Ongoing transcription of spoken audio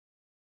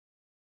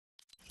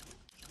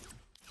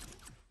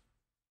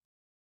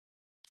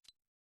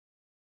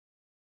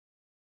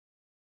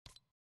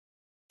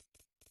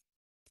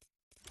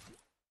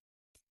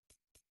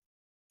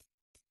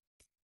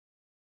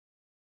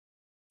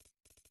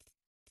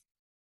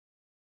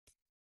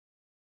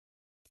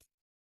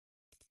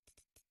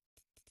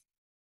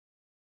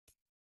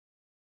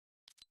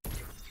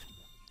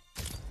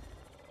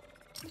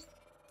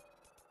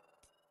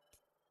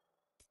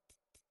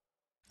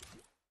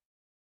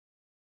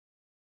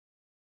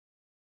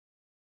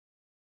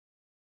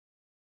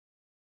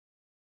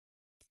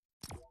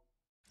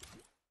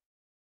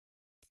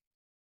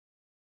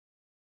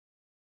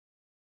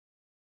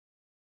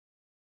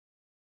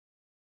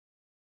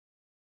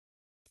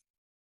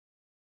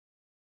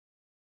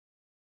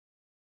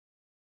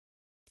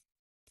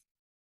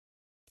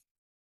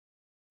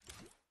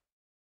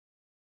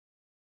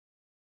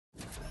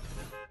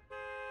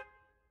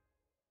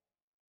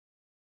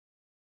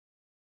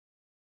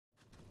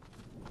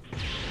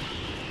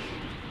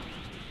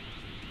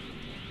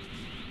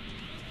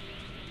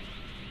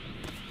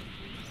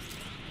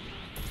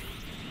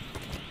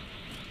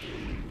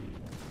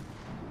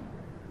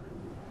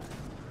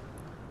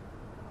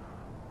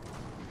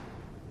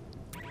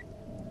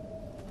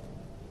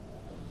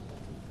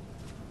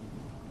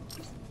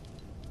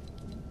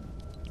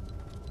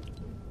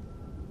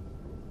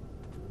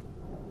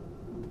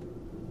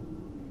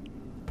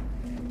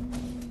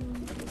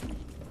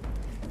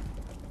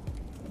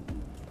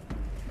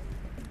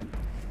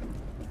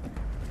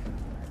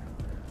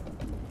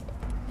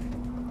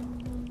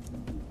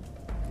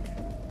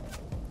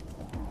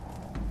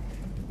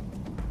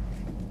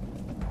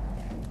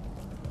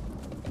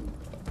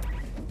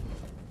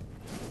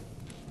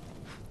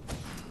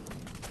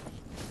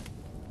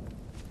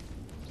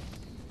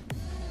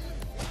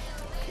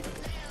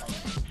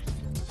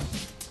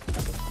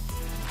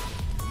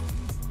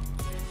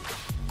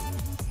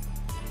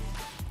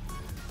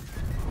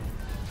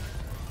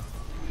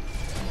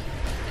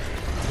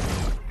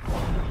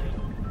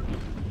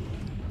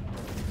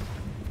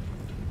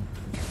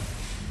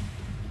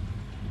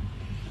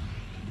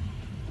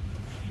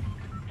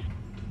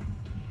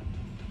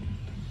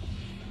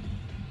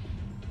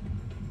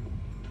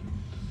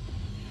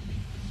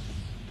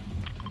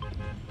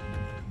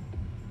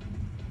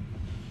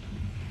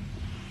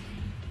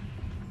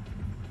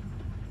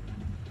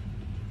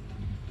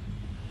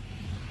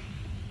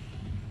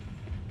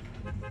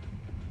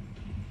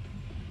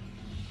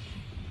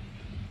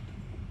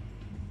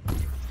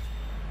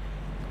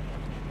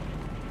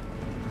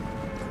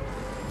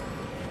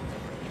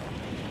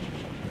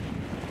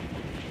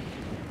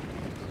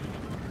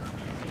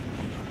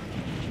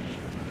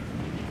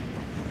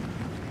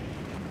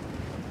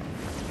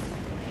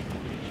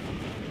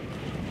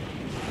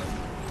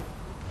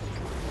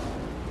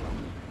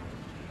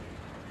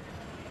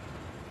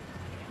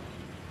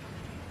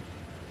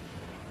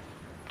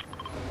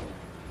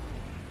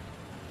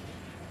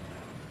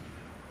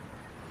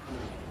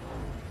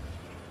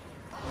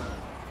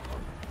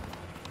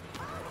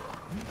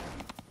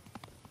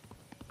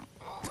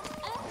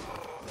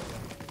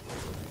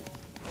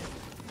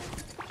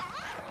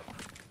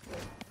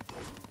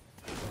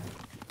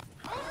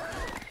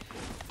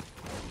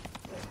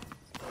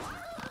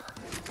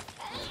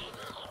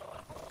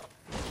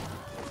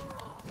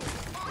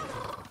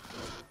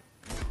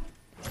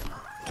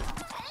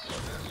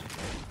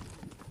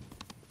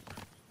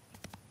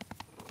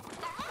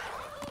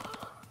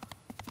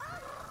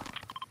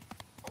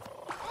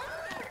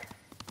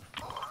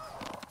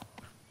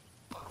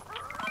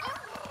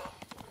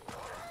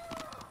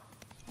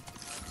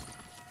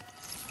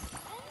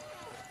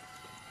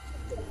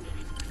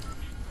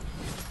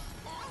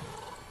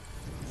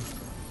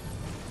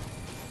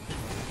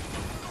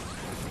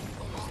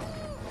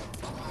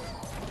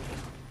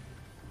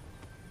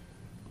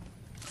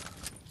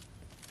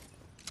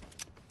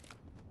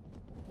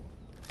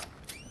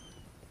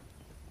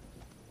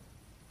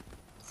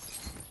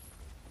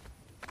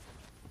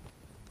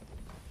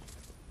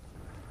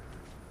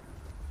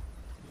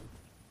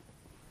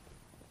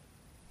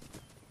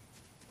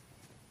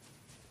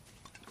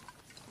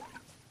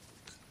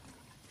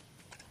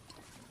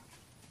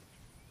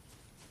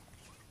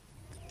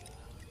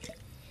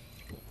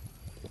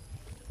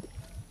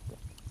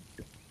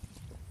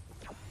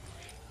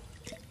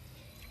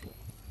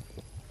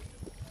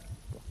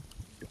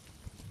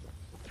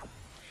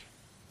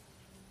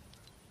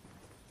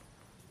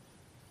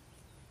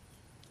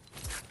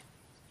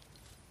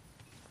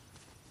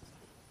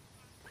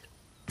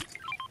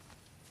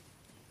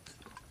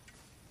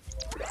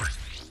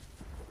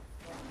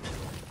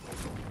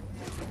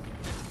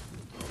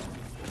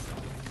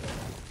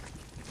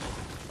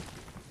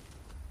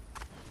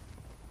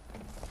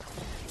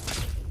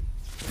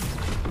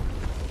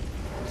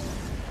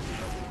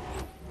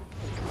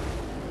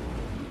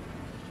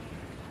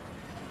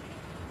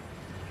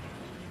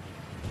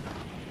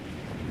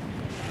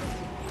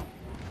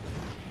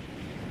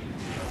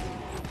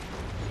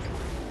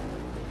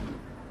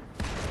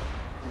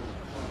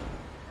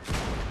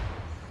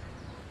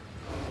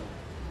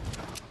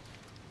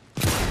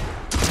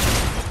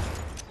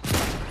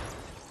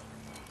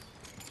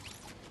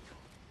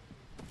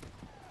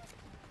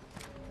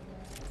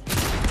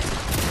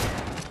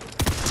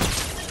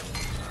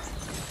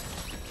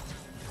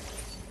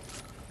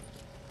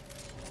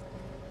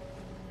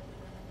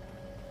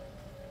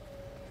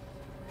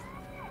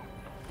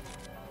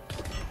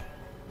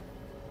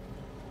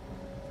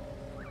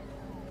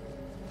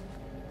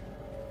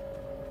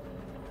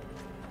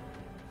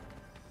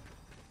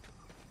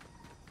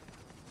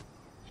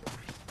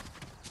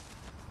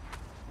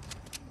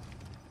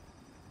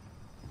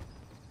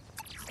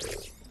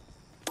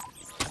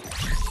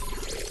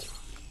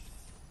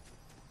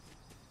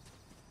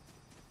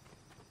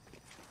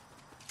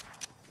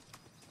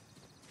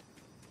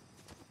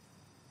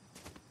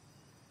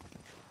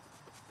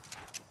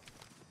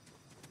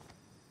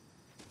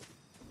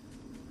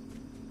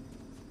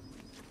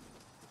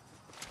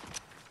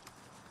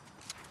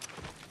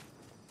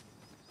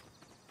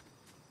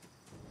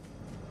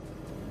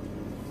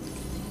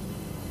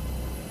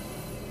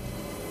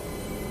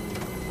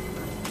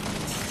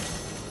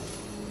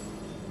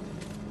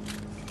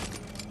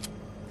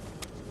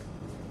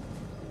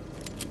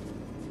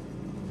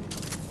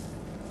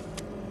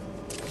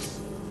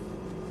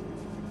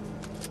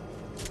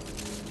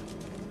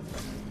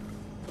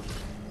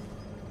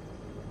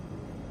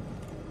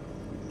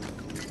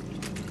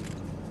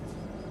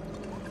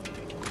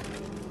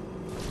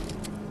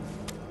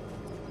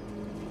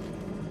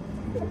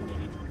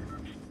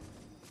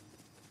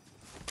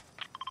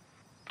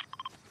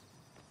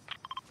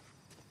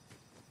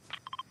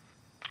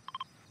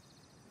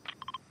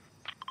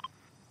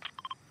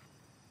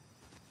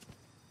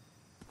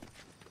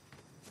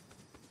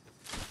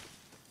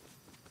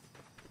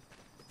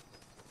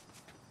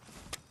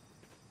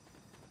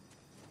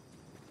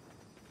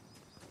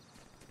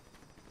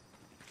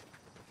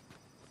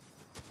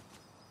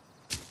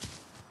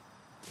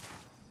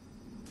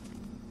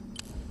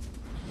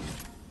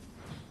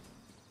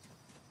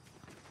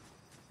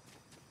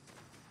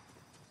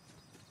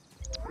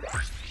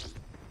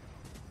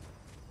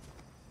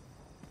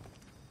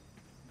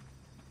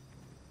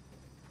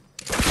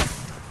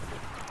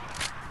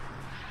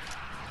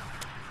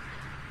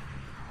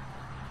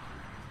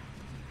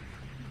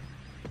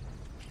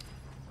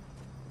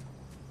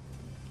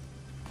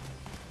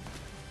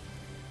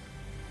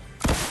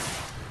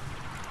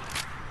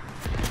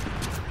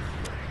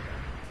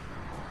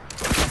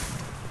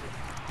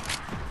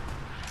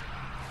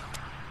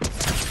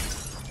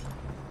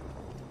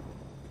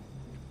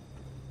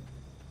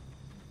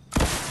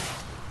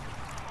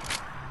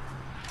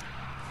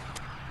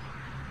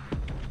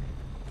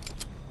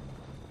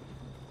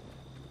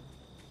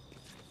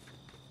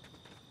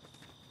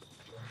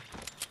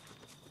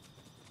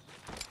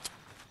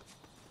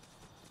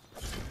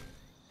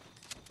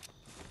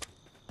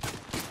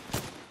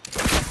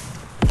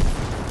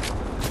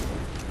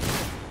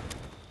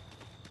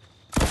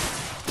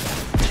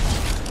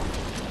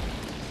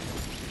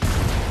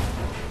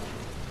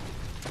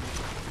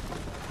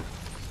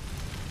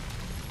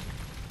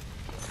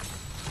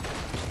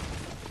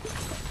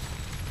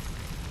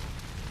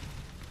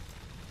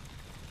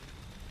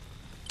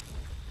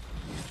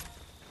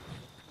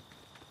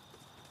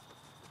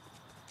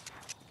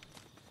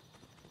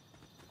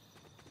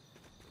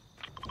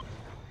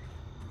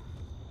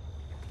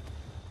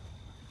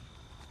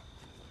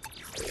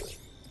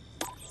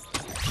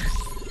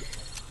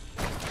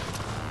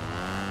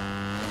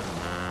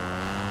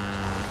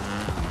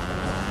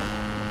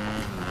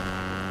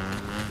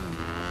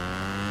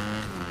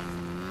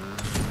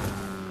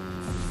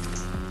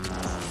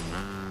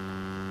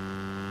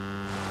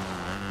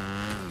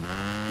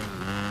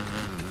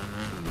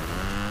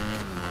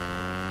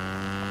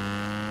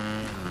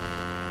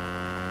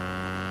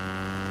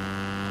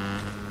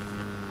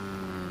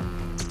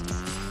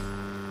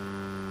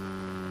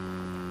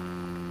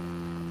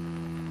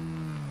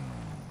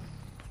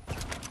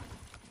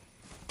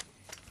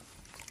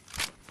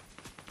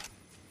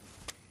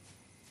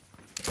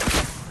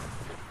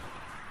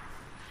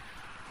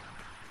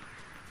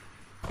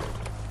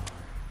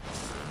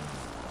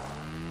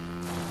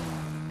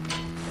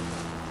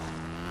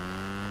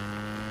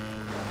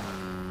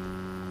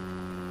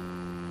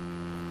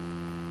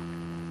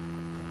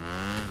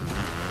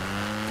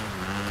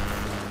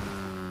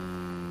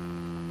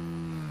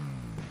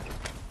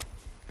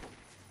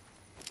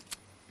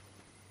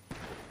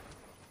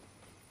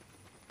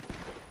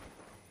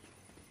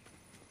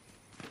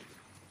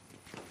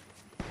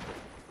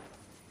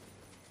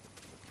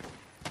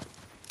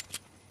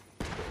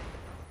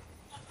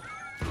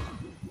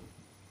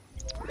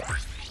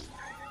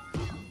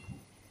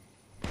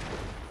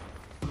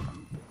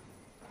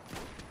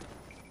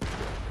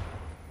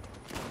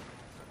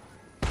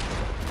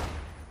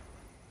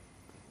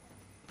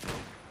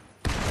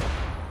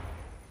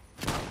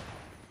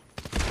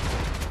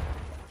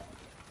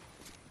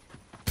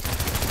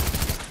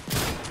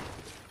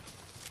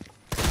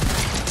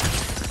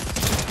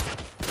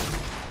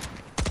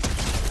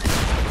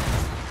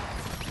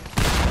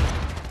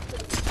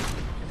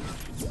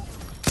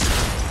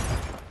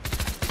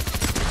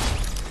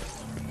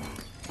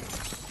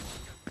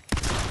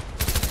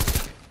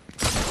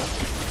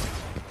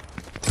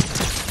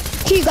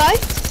Here you go.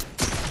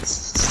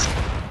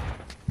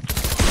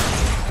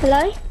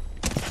 Hello?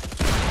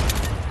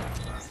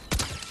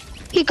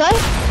 Here you go.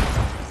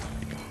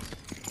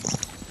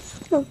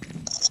 Oh.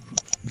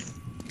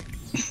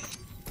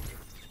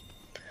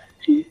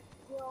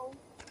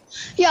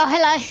 Yeah,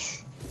 hello.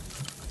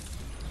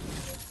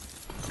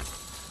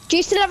 Do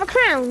you still have a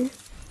crown?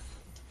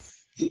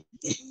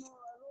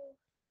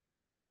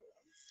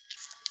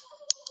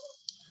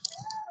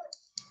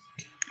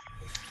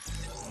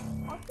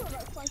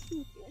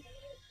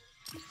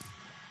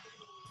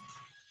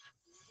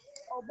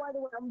 Oh, by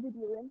the way, I'm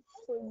videoing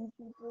for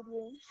YouTube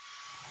videoing.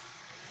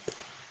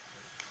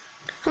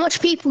 How much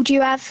people do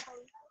you have?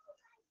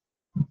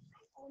 Oh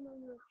no,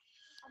 no,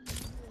 I'm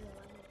videoing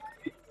right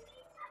now.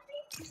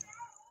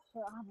 So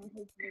I haven't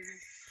posted it.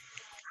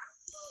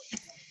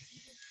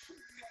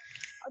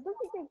 I don't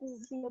think they can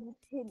be able to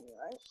hear me,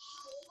 right?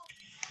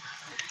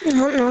 I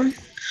don't know.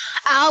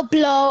 I'll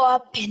blow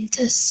up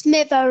into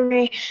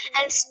smithery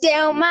and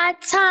steal my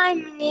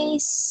time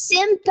needs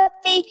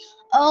sympathy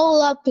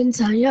all up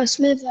inside your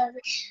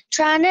smithery,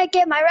 trying to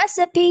get my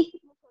recipe.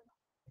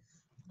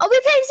 Are we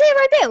playing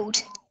zero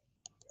build?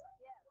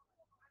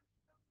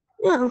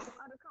 No.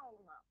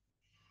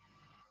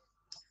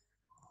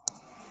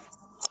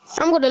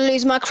 I'm gonna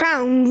lose my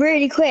crown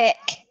really quick.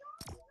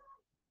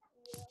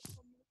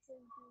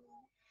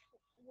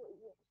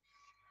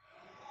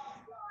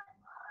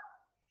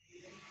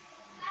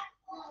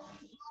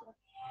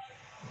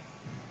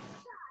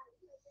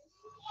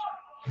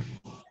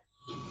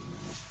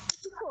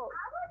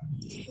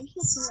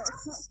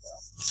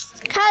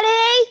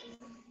 Caddy!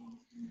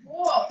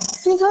 What?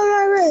 Can you come in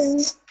my room?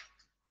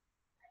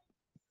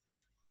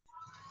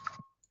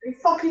 Are you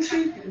fucking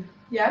stupid?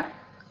 Yeah?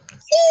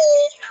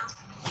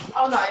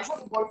 Oh no, it's not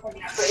my boyfriend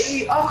yet, but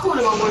I'll call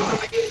him my boyfriend,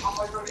 but he's my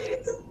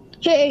boyfriend.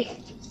 Hey.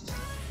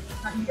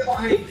 Like, you get what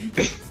I mean?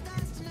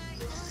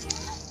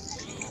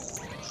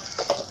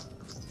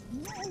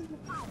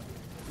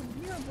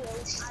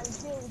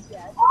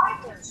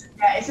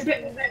 Yeah, it's a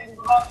bit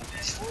about.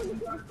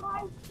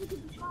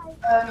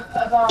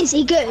 Is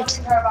he good? I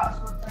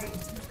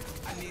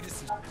needed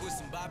some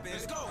bop in.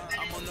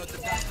 I'm on the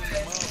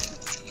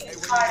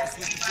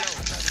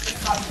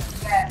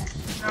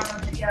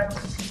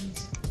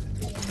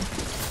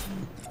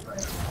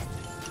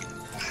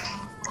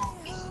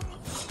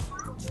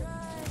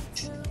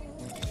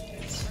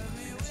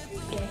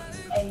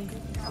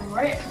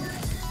Alright.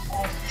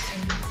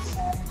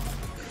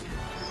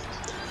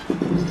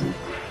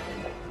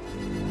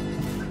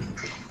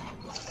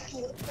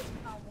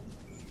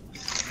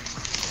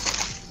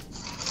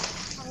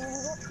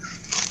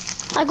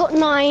 I got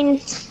 9.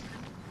 If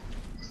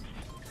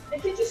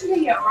you just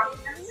me, right?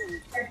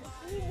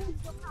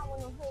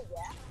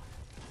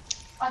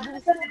 I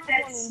didn't send it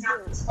dead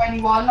snaps to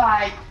anyone,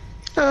 like,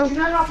 Oh. you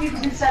know how people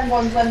can send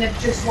ones when they've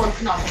just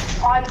woken up?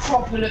 I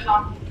proper look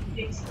like an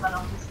idiot when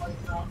I'm just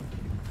woken up.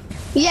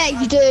 Yeah, you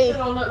I do.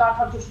 don't look like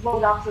I've just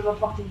rolled out of a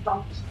fucking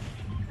dump.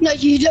 No,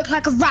 you look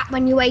like a rat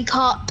when you wake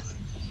up.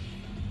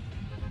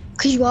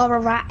 Because you are a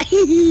rat.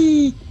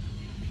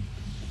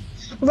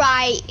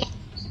 Right.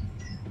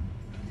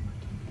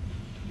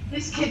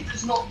 This kid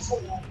does not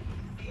talk.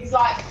 He's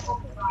like, he's like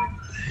talk.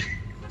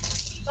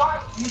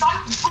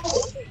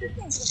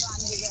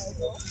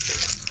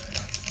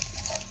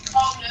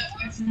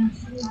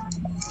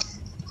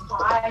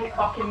 Hi,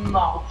 fucking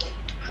Mark.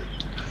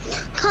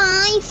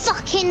 Hi,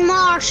 fucking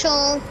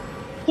Marshall.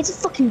 He's a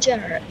fucking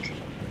jerk.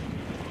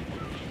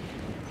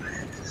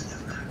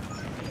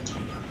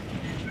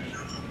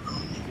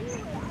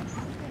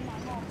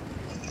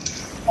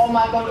 Oh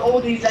my god, all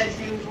these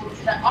lesbians will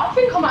say, I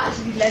think I'm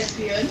actually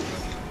lesbian.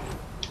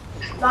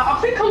 Like,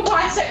 I think I'm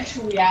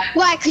bisexual, yeah.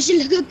 Why? Because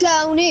you look a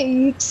girl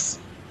nudes.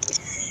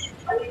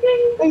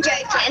 I'm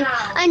joking.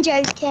 I'm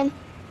joking.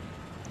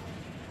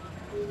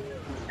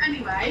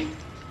 Anyway,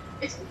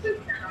 it's because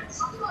like,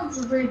 sometimes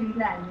you're really lame,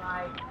 like,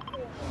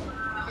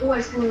 I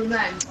always call them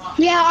lame, but...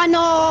 Yeah, I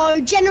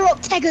know. General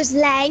Ortega's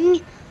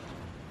Lang.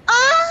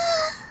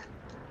 Ah!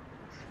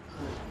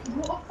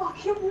 What a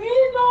fucking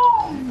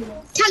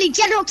weirdo! Tally,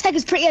 General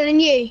Ortega's prettier than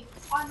you.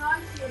 I know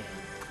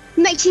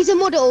you. Mate, she's a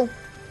model.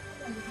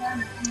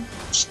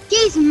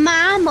 She's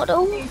my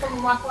model. See some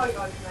of my photos,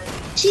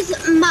 mate. She's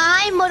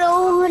my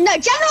model. No,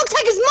 General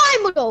Ortega's my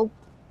model.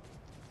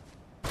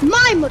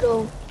 My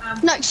model.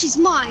 No, she's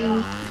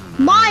mine.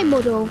 My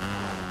model.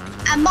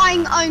 And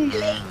mine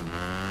only.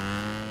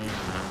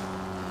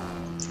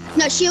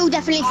 No, she'll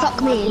definitely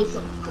fuck me.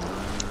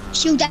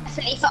 She'll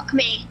definitely fuck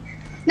me.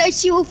 No,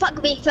 she will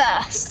fuck me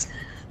first.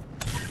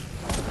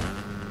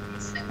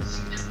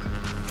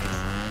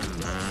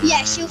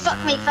 Yeah, she'll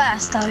fuck me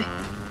first though.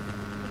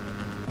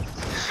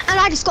 And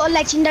I just got a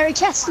legendary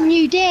chest and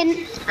you didn't.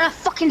 And I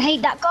fucking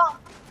hate that guy.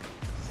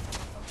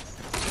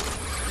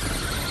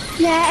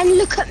 Yeah, and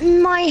look at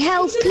my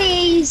health,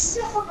 please.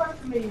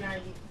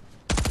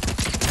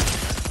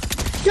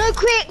 No,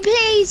 quick,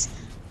 please.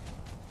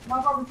 My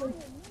brother said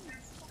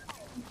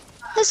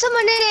There's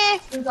someone in here.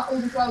 there's like all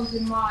the girls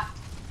in the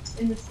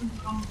school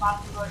on the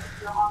back of the road.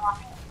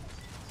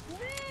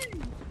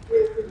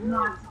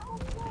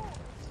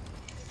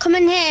 Come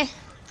in here.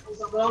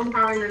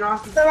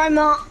 Where I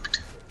marked.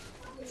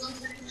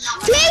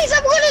 Please,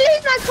 I'm gonna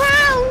lose my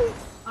crown.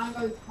 I'm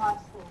going to high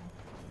school.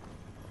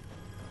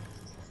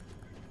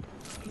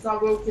 Because I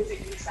will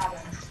physically stab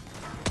him.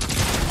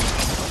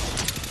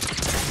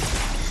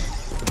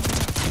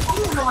 Oh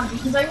my god,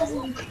 because I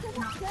wasn't.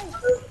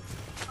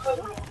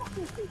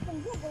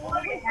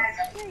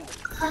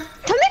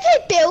 Can we play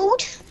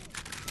build?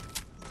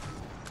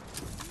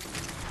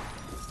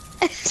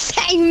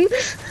 Same.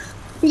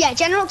 Yeah,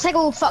 General Ortega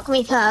will fuck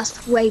me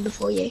first, way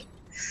before you.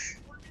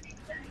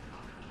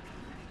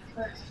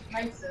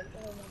 Mason.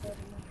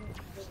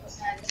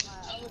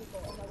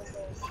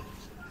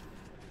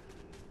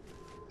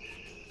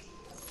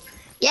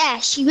 Yeah,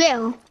 she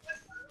will.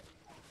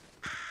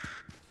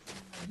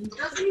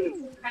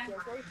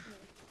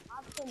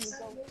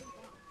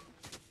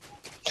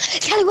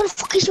 Kelly, what the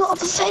fuck is your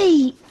other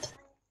fate?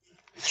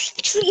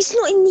 Literally, it's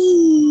not in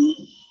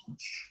the...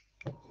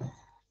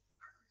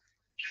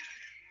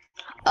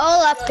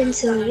 All up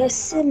until the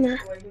summer.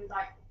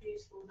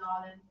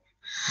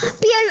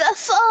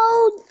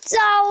 Beautiful,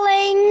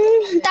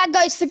 darling. That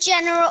goes for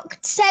General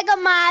Ortega,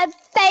 my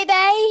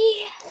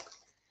baby.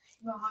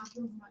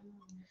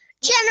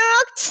 General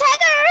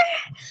Ortega,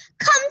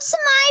 come to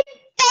my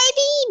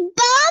baby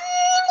bum.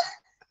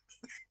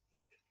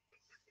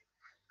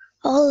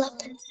 All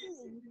up until...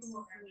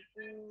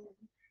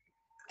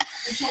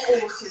 It's not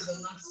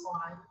autism, that's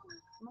why.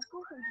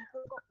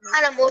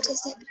 And I'm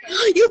autistic.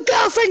 Your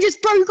girlfriend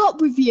just broke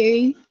up with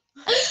you.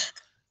 I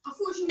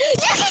thought she Look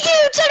at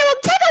you, General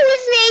Ortega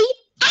with me.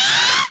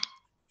 Ah!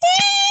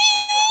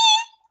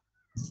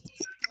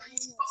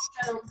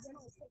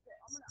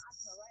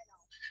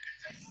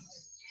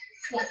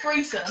 What,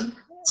 threesome?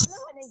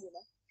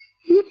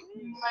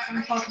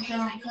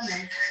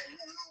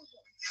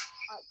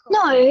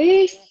 No,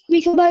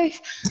 we can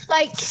both,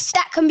 like,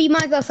 that can be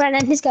my girlfriend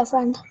and his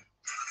girlfriend.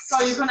 So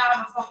you're gonna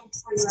have a fucking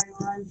three-way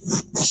around.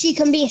 She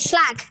can be a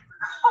slag.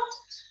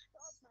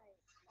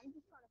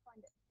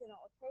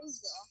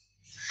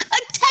 A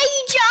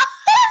tager!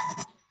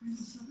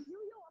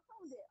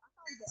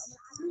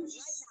 Who's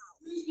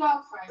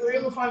girlfriend? Who are you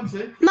on the phone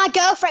to? My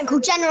girlfriend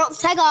called General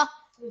Ortega.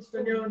 Who's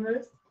the girl on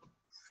who?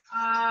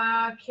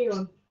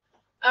 Keon.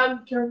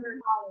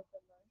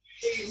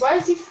 Where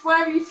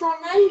are you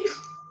from, mate?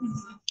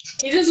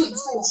 He doesn't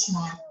talk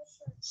smart.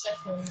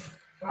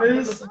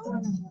 Who's?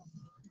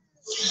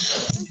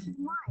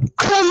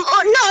 Come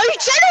on, no,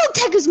 General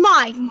Ortega's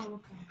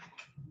mine.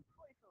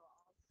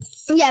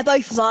 Yeah,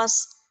 both of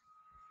us.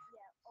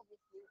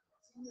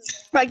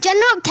 Right,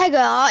 General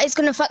Ortega is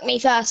gonna fuck me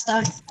first,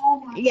 though.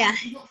 Yeah.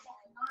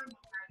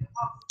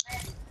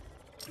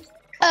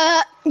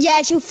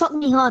 Yeah, she'll fuck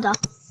me harder.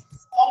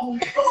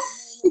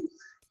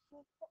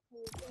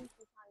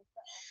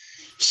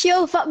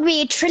 She'll fuck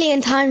me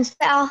 1,000,000,000 times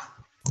better.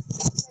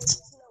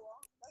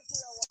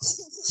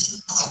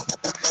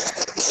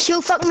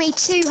 She'll fuck me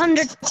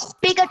 200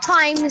 bigger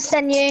times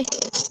than you.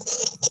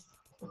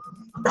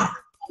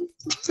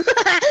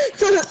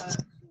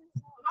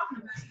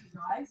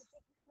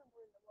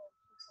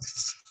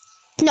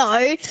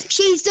 No,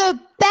 she's the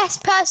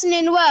best person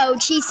in the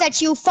world. She said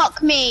she'll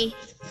fuck me.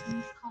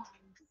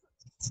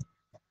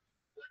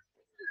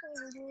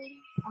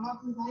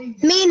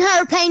 Me and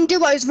her are playing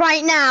duos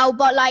right now,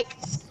 but like,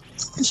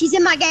 she's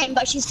in my game,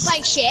 but she's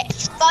playing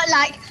shit. But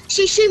like,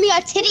 she showed me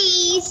her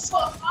titties.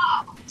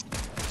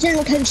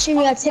 General can show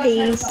me her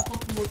titties.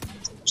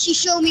 She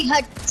showed me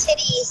her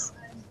titties.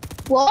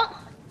 What?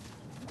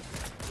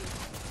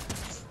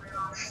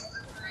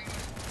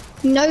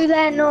 No,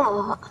 they're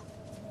not.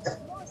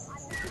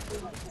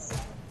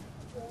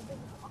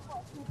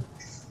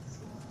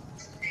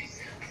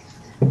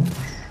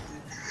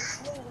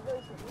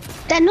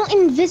 They're not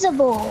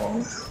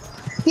invisible.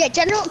 Yeah,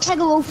 General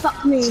Ortega will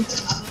fuck me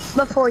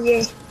before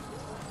you.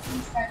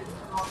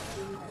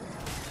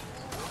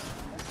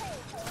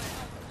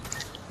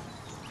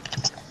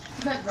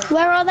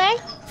 Where are they?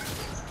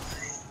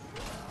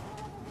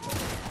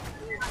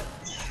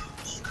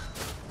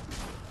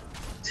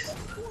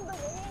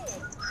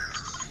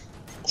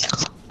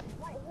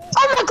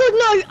 Oh my god,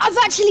 no! I've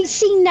actually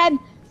seen them.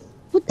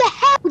 What the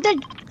hell?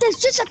 There's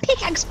just a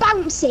pickaxe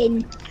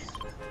bouncing.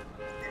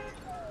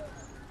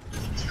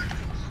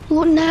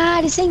 Oh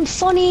nah, this ain't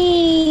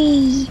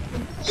funny.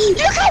 Look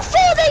how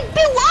far they've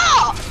built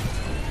up!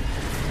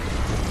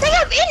 They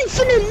have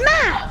infinite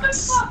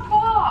maps!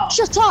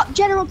 Shut up,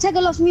 General Ortega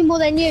loves me more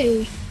than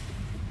you.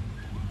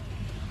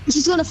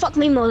 She's gonna fuck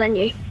me more than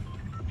you.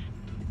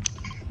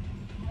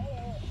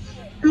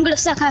 I'm gonna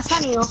suck her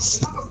fanny off.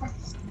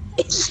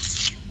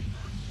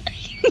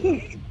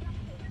 13,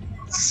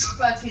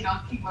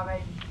 I'll keep my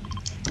baby.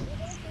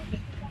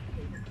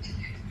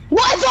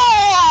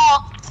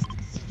 Whatever!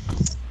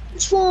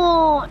 Which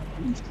one?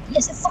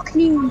 Yes, a fuck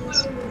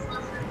news.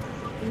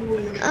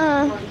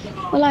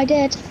 Well, I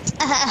did.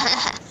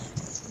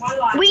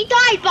 We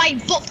died by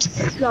bot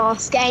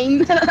last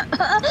game.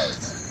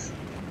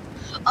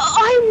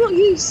 I'm not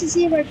used to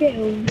 0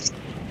 kills.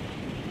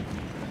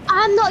 I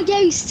I'm not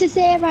used to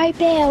zero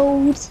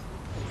build.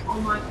 Oh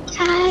my god.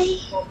 Okay.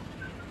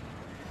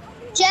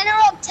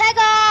 General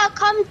Ortega,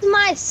 come to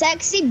my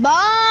sexy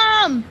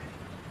bomb.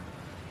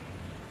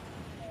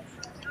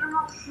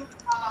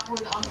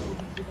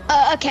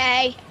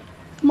 Okay.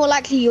 More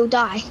likely you'll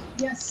die.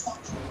 Yes.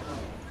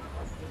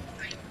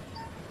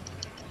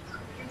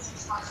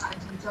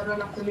 So I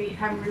don't have to meet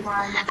Henry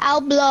Ryan.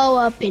 I'll blow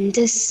up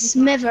into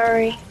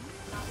smithery.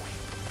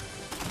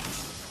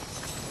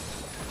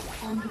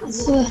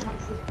 So,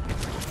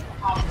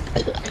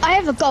 I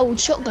have a gold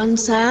shotgun,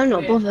 so I'm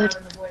not bothered.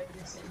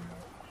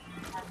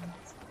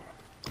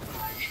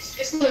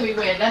 It's gonna be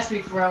weird, let's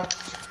be for real.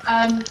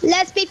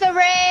 Let's be for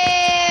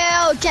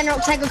real. General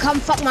Ortega, come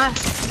fuck my.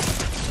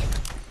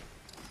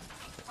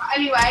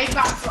 Anyway,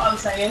 back to what I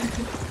was saying.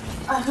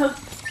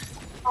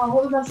 Oh,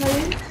 what was I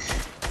saying?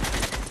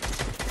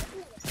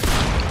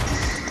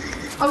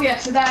 Oh yeah,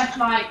 so they're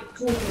like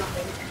talking, I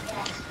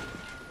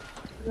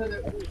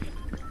think.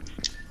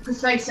 Because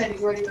they said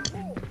he's already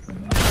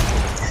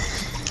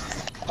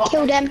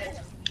Kill them.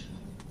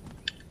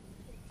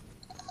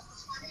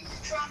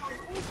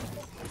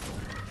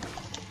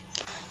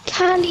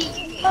 Callie,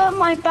 you hurt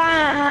my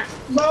back.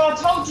 Bro, I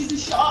told you to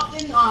shut up,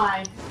 didn't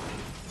I?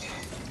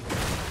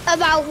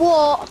 About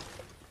what?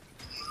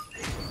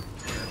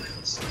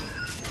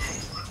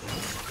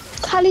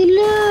 Callie,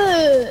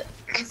 look.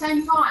 At the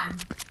same time.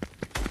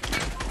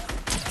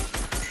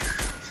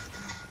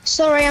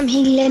 Sorry, I'm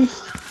healing.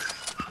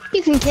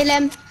 You can kill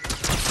him.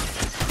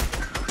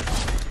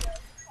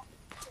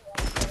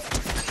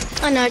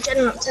 I know,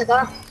 General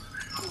Ortega.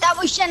 That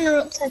was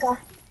General Ortega. Well,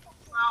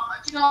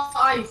 do you know what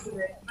I used to do?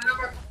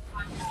 Whenever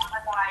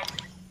I died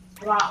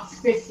about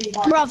 50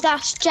 times. Bruv,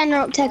 that's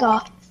General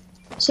Ortega.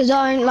 So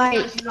don't like.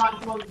 I actually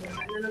liked one of them,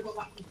 and then I got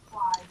back to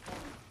 5.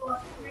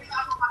 But if I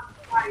got back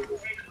to 5, it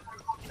was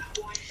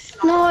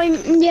No,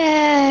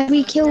 yeah,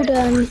 we killed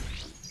him.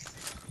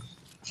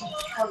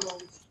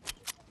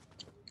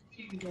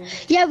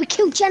 Yeah, we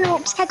killed General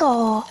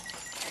Ortega.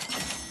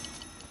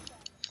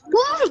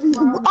 What?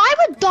 I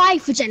would die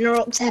for General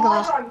I Ortega.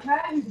 don't care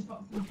who the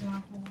fuck you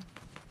are.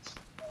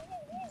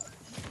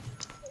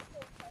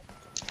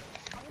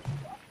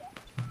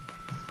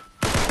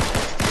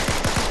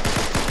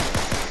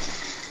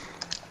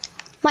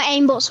 My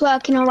aimbot's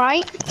working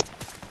alright.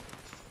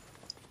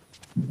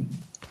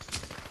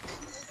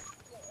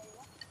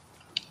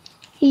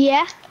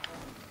 Yeah.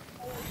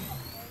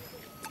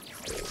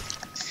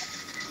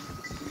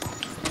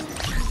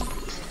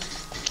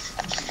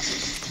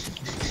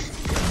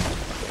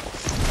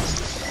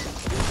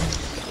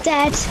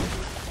 Dead.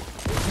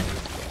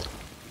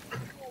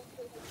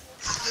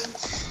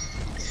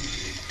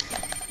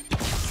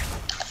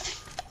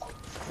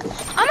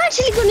 I'm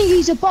actually going to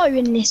use a bow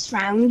in this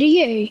round, are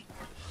you?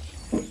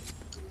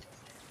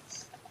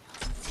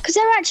 Because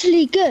they're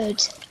actually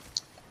good.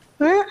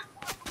 Huh?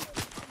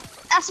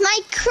 That's my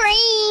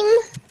cream!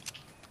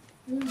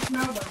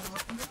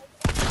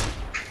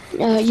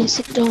 Yes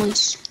it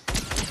does.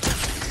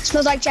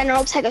 Smells like General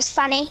Ortega's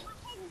fanny.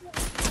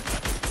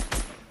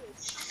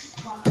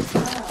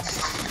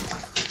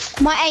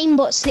 My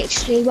aimbot's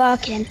literally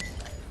working.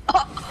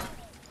 Oh.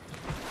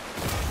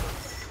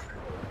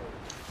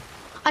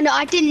 I know,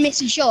 I didn't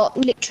miss a shot,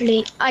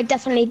 literally. I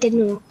definitely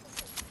didn't.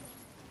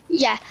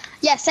 Yeah,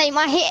 same.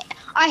 I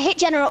hit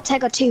General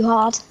Ortega too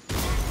hard.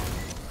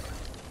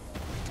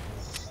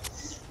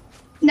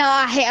 No,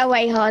 I hit her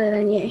way harder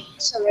than you.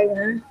 Sorry,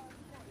 man.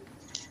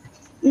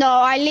 No,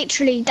 I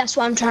literally, that's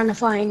what I'm trying to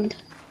find.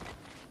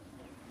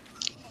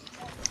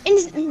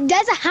 And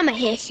there's a hammer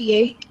here for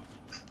you.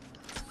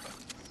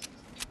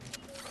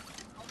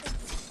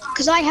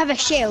 Because I have a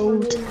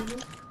shield.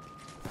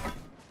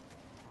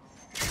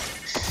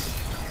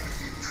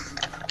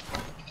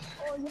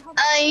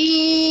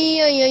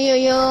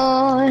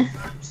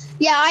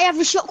 Yeah, I have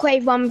a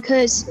shockwave one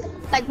because,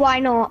 like, why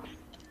not?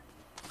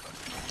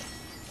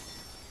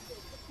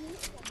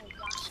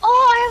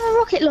 Oh, I have a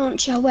rocket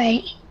launcher.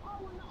 Wait.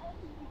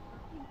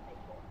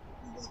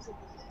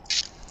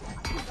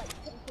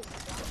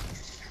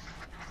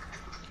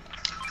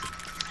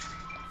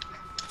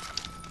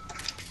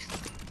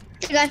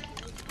 Here you go.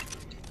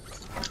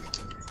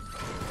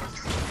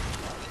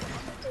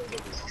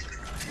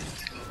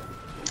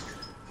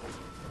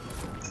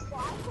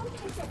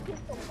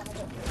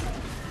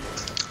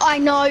 I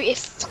know, it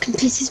fucking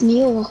pisses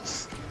me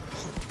off.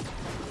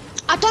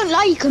 I don't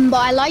like them,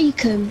 but I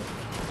like them.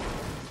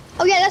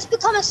 Oh yeah, let's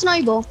become a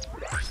snowball.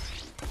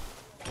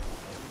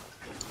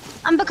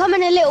 I'm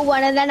becoming a little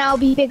one and then I'll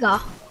be bigger.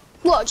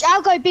 Watch,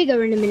 I'll go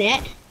bigger in a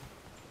minute.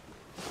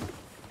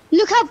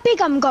 Look how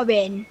big I'm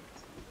going.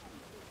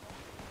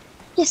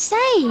 Yeah,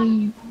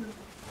 same.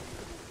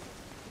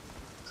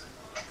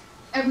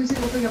 Every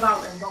single thing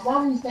about him, but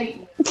while he's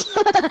dating, it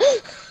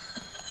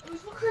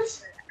was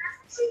because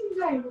every single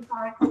day was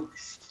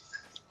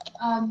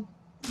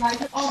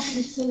like after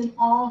this silly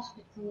arse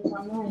picture of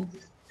my mind.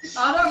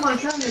 I don't mind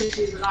telling you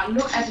to, but like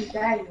not every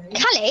day.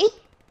 Really. Callie?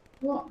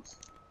 What?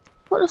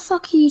 What the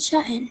fuck are you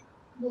chatting?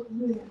 What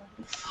you doing?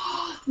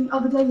 The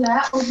other day,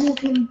 yeah, I was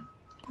walking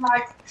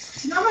like,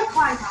 you know where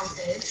Clyde's house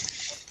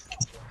is?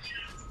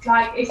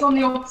 Like, it's on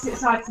the opposite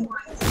side to mine.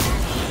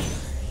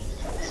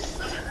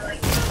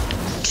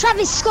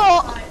 Travis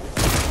Scott.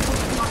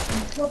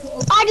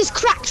 I just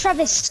cracked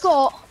Travis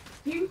Scott.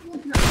 He was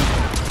walking up the stairs,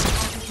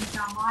 I was walking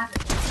down my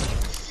bed,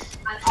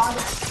 and I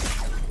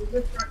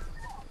went,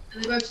 and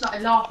they both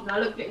started laughing. I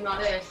looked at him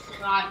like this,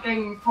 and I gave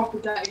him a proper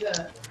dirty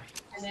look,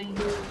 and then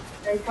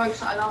they both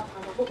started laughing. I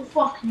was like, what the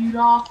fuck are you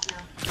laughing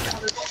at? And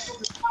they got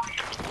proper funny.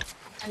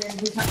 And then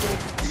he kept walking.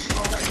 I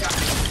was like, yeah.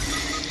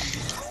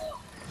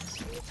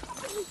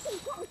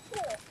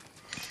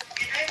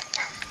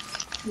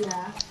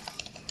 Yeah.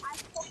 I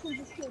fucking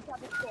just killed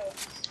Travis Scott.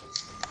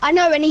 I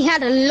know, and he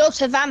had a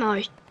lot of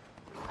ammo.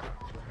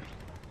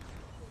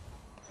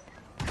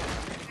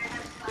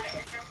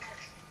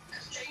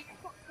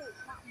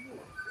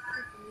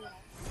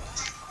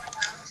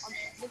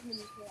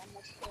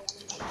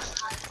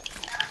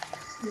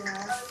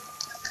 Yeah.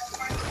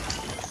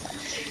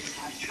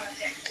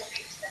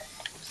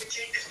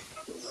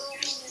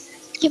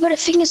 Yeah, but the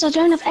thing is, I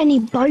don't have any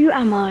bow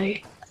ammo.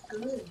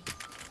 Good.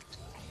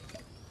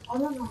 I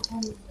don't know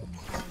anything.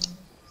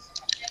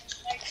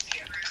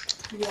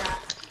 Yeah.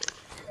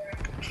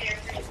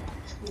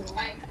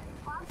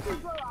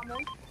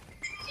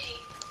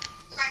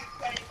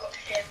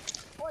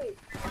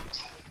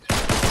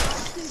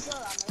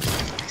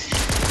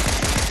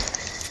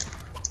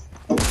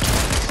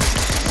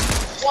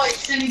 Wait,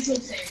 send me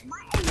something.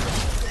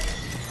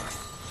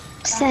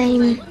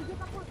 Same.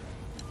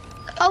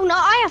 Oh no,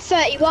 I have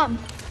 31.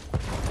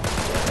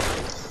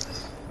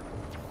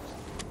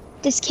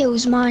 This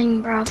kill's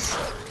mine, bruv.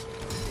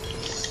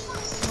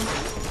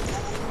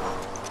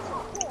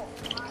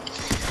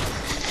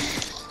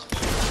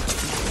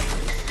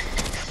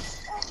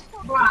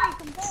 Right.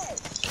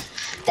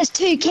 There's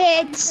 2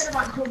 kids. Said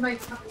about your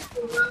mates having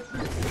school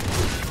girlfriend.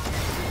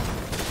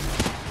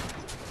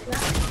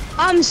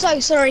 I'm so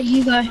sorry,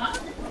 Hugo. You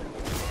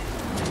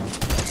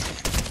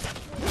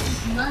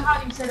know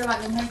how you said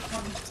about your mates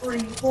having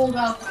 3-4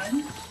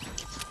 girlfriends?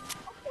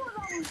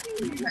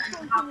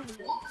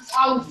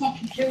 I will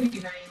fucking kill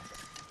you, mate.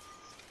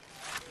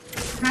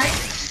 Okay?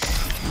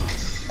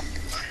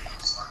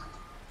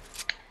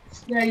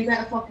 Yeah, you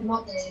better fucking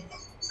not do.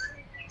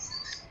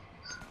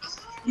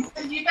 You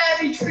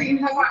better be treating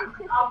her right.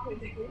 I'll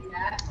put it in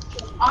there.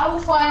 I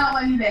will find out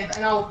where you live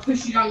and I will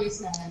push you down your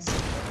stairs.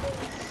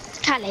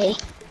 Callie,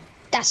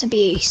 that's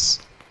abuse.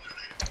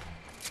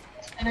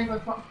 And then go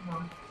fuck you,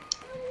 man.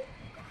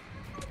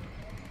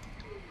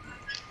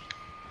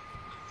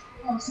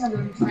 Oh,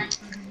 seven, thanks.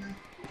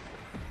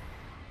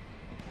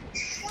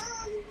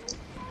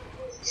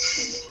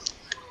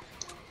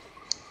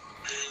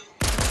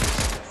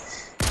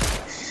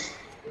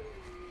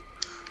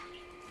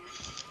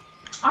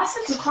 I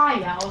said to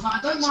Kaya, I was like,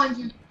 I don't mind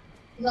you.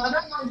 I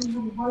don't mind you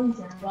having homes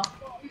there, but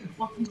who the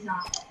fuck is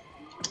that?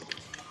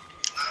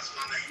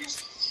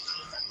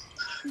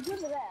 He's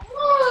over there.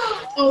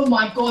 Oh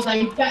my god,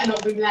 they better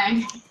not be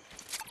leg.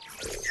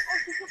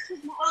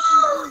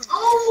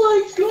 Oh my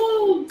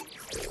god!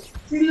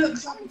 He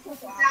looks like he's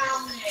fucking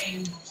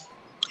downing.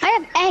 I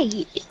have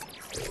 8.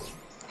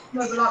 No,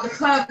 but like the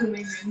purple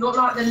minion, not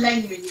like the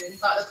Leng minion,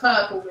 like the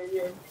purple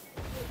minion.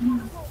 I'm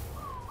not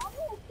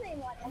saying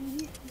like I'm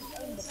used to the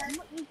aim, but I'm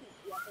not used to it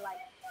yet.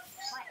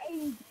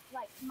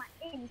 But, my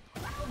aim is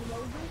cracking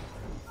loading.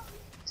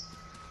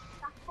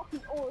 That's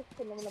fucking awesome.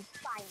 I'm gonna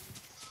bang.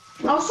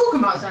 I was talking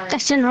about that.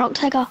 That's in Rock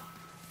Tiger.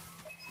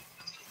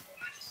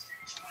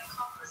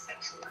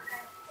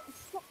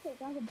 Stop it,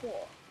 there's a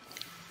bot.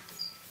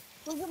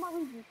 Those are my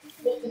reasons.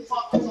 What the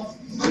fuck was off?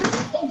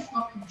 Oh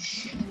fucking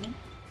shit.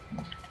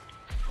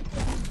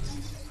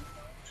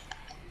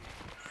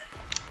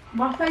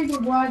 My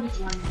favourite word is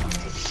one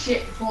is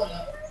shit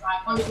bollocks.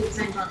 Like both at the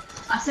same time.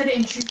 I said it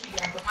in Chippy,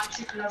 yeah, but my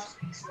chick loves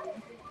me so.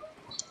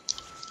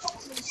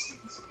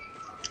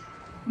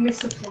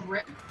 Mr.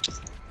 Florrick.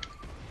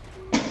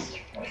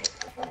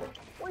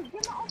 Wait,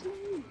 get that off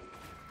me.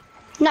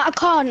 No, I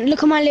can't.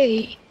 Look at my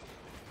loot.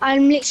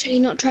 I'm literally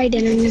not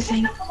trading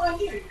anything. Look at my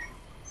loot.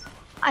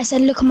 I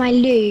said, look at my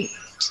loot.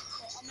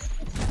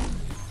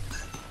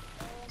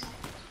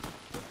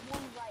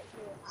 One right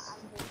here.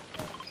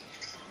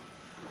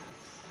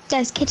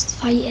 There's kids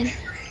fighting.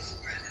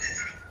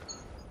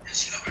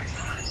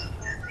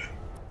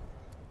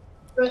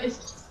 But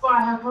it's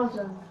by her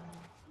cousin.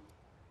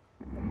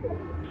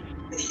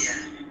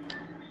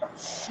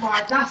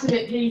 Right, that's a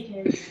bit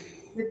peaky.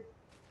 The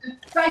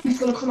baby's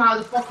gonna come out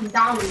of the fucking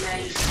downy,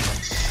 mate.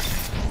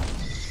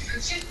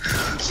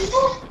 She's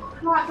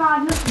not like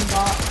bad looking,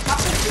 but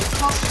that's a good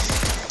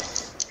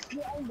cost.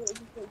 Your aim is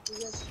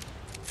just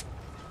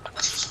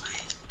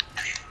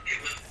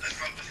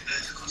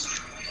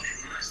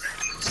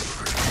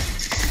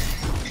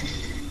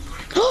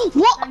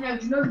What? I know,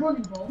 do you know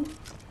volleyball?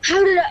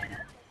 How did I?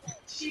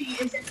 She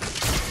is.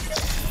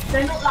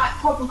 They're not like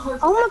proper close.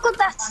 Oh my god,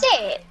 that's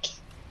sick.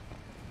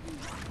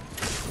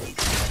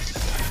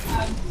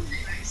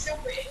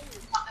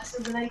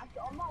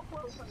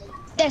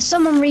 There's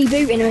someone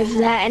rebooting over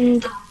there,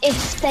 and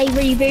if they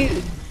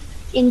reboot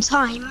in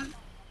time,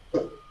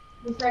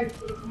 His baby's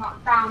gonna come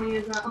out down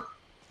here as well.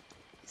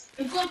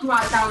 It's gonna come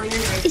out down here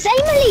anyway. Is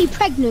Emily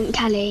pregnant,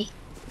 Callie?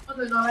 I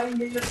don't know,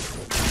 Amy looks.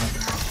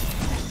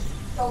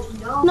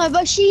 Don't know. No,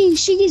 but she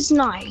is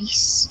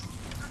nice.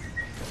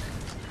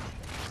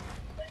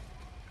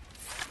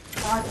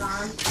 I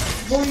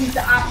don't. Ronnie's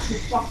the actual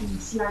fucking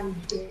slang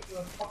bitch or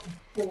a fucking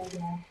fool,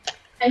 yeah.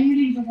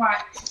 Emily's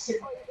alright.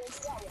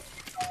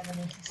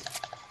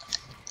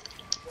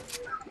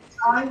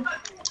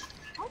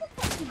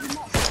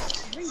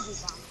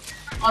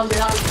 Oh,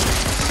 yeah,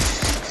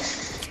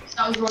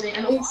 that was Ronnie.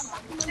 And also,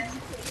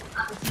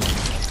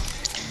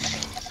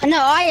 I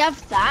know, I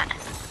have that.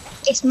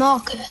 It's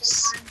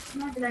Marcus.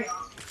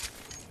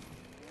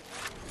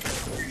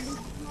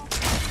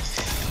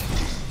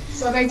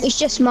 so It's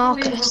just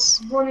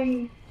Marcus.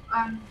 Ronnie,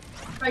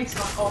 face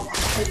like, oh,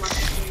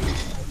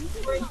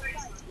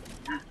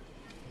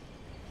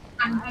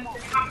 and the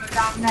camera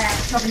down there,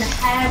 shoving a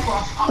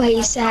hairbrush up. Wait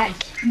a sec.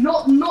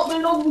 Not the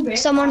long bit.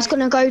 Someone's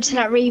gonna go to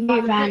that reboot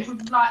Like, van.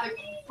 the bit like that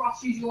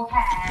brushes your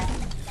hair.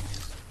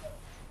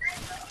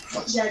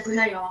 Yeah,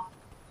 Danae.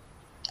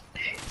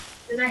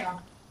 Danae.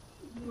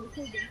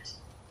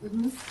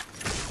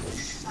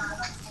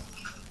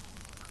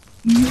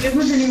 It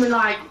wasn't even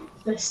like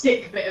the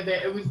stick bit of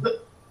it. It was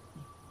the.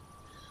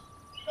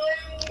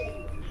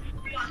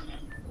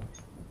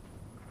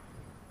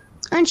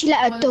 And she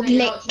let her dog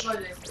lick.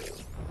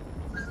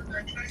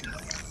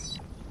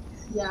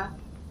 Yeah.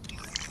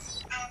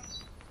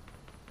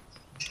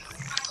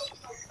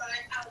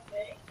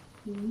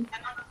 Mm-hmm.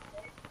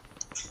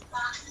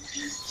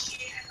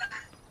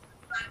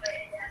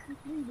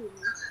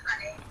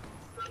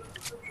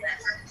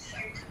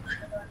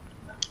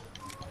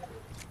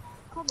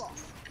 Come on,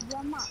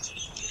 your mum.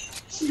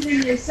 She's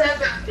in year 7.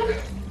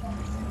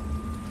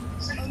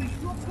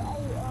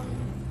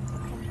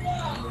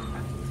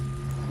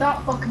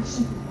 That fucking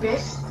stupid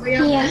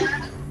bitch.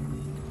 Yeah.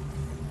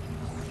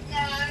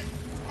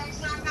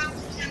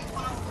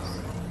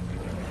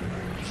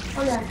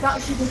 Oh yeah,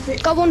 that stupid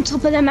bitch. Go on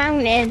top of the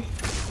mountain.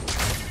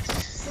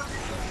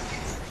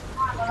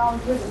 I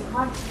was with him.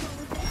 I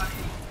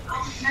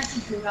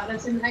messaged him that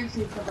there's an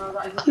exit for her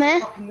that is Come here.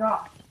 fucking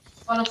rough.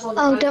 And I saw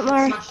Oh, the don't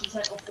worry. smash his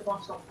head off the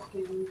bus stop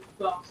fucking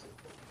glass.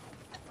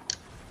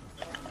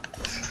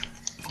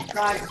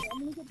 Right.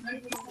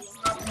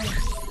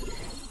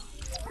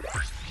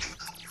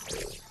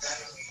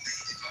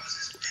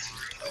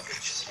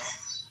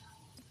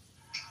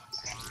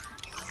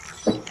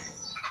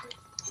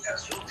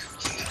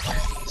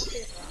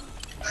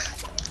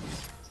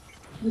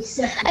 The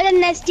second. And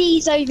then there's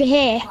D's over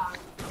here.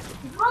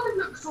 It kind of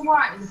looks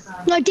alright in the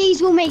first. No,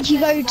 D's will make you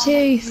go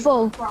to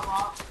full.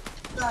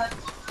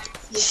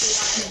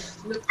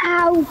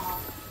 Ow.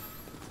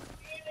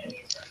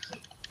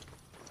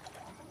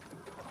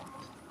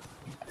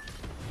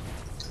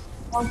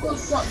 I've got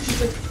such a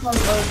good photo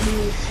of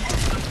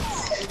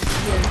me.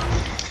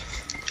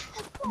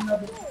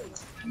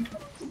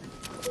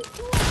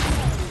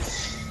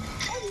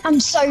 I'm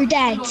so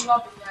dead. I'm not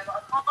loving it,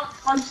 but I can't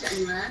punch it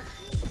anywhere.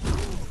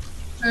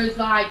 So it's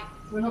like,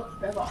 we're not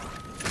together.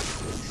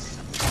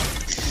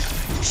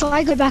 If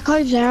I go back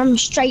over there, I'm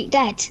straight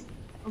dead.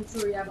 I'm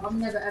sorry, yeah, but I'm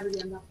never ever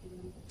getting back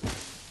again.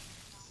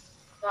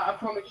 Like, I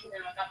promise you,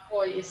 like, that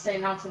boy is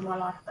staying out of my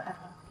life forever.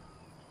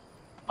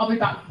 I'll be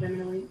back with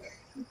him in a week.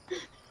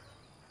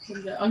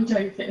 I'm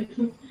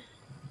joking.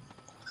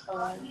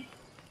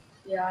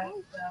 Yeah,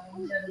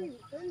 I'm dead.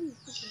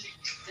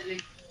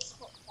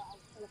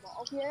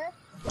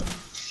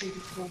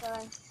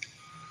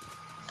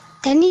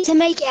 They need to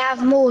make it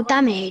have more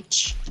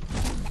damage.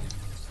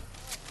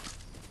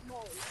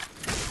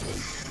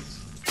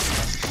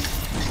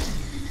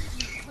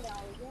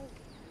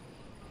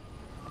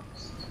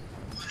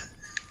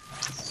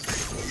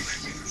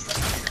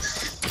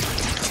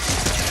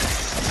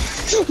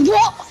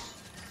 What?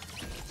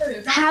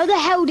 How the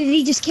hell did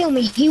he just kill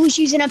me? He was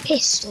using a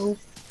pistol.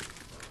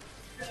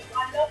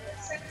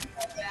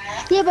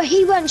 Yeah, but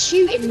he weren't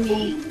shooting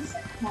me.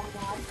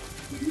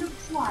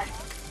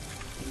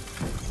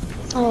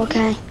 Oh,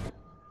 okay.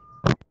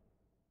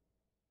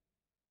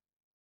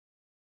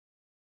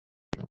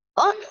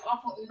 What?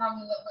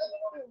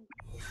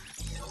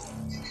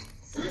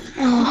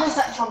 Oh. There's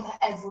that jumper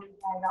every day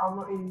that I'm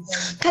not even doing.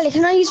 Kelly,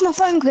 can I use my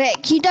phone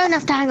quick? You don't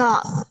have to hang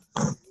up.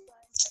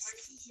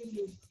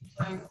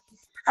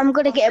 I'm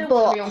gonna get a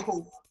bot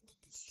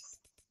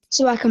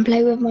so I can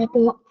play with my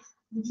bot.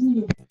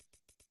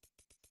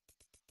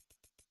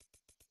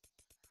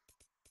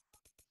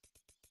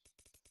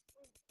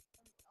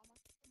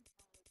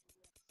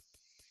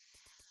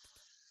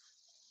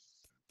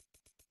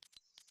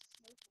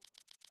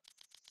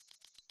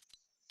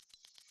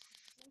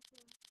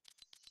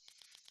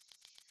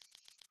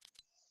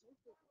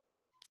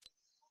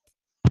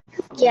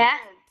 Yeah.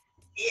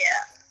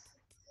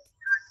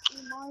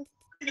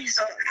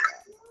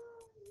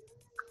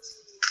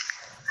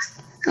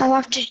 I'll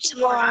have to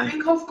tomorrow. I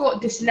think I've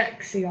got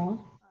dyslexia.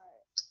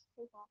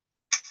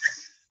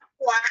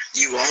 Why?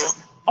 You what?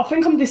 I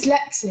think I'm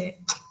dyslexic.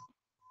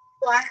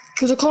 Why?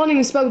 Because I can't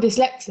even spell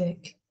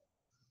dyslexic.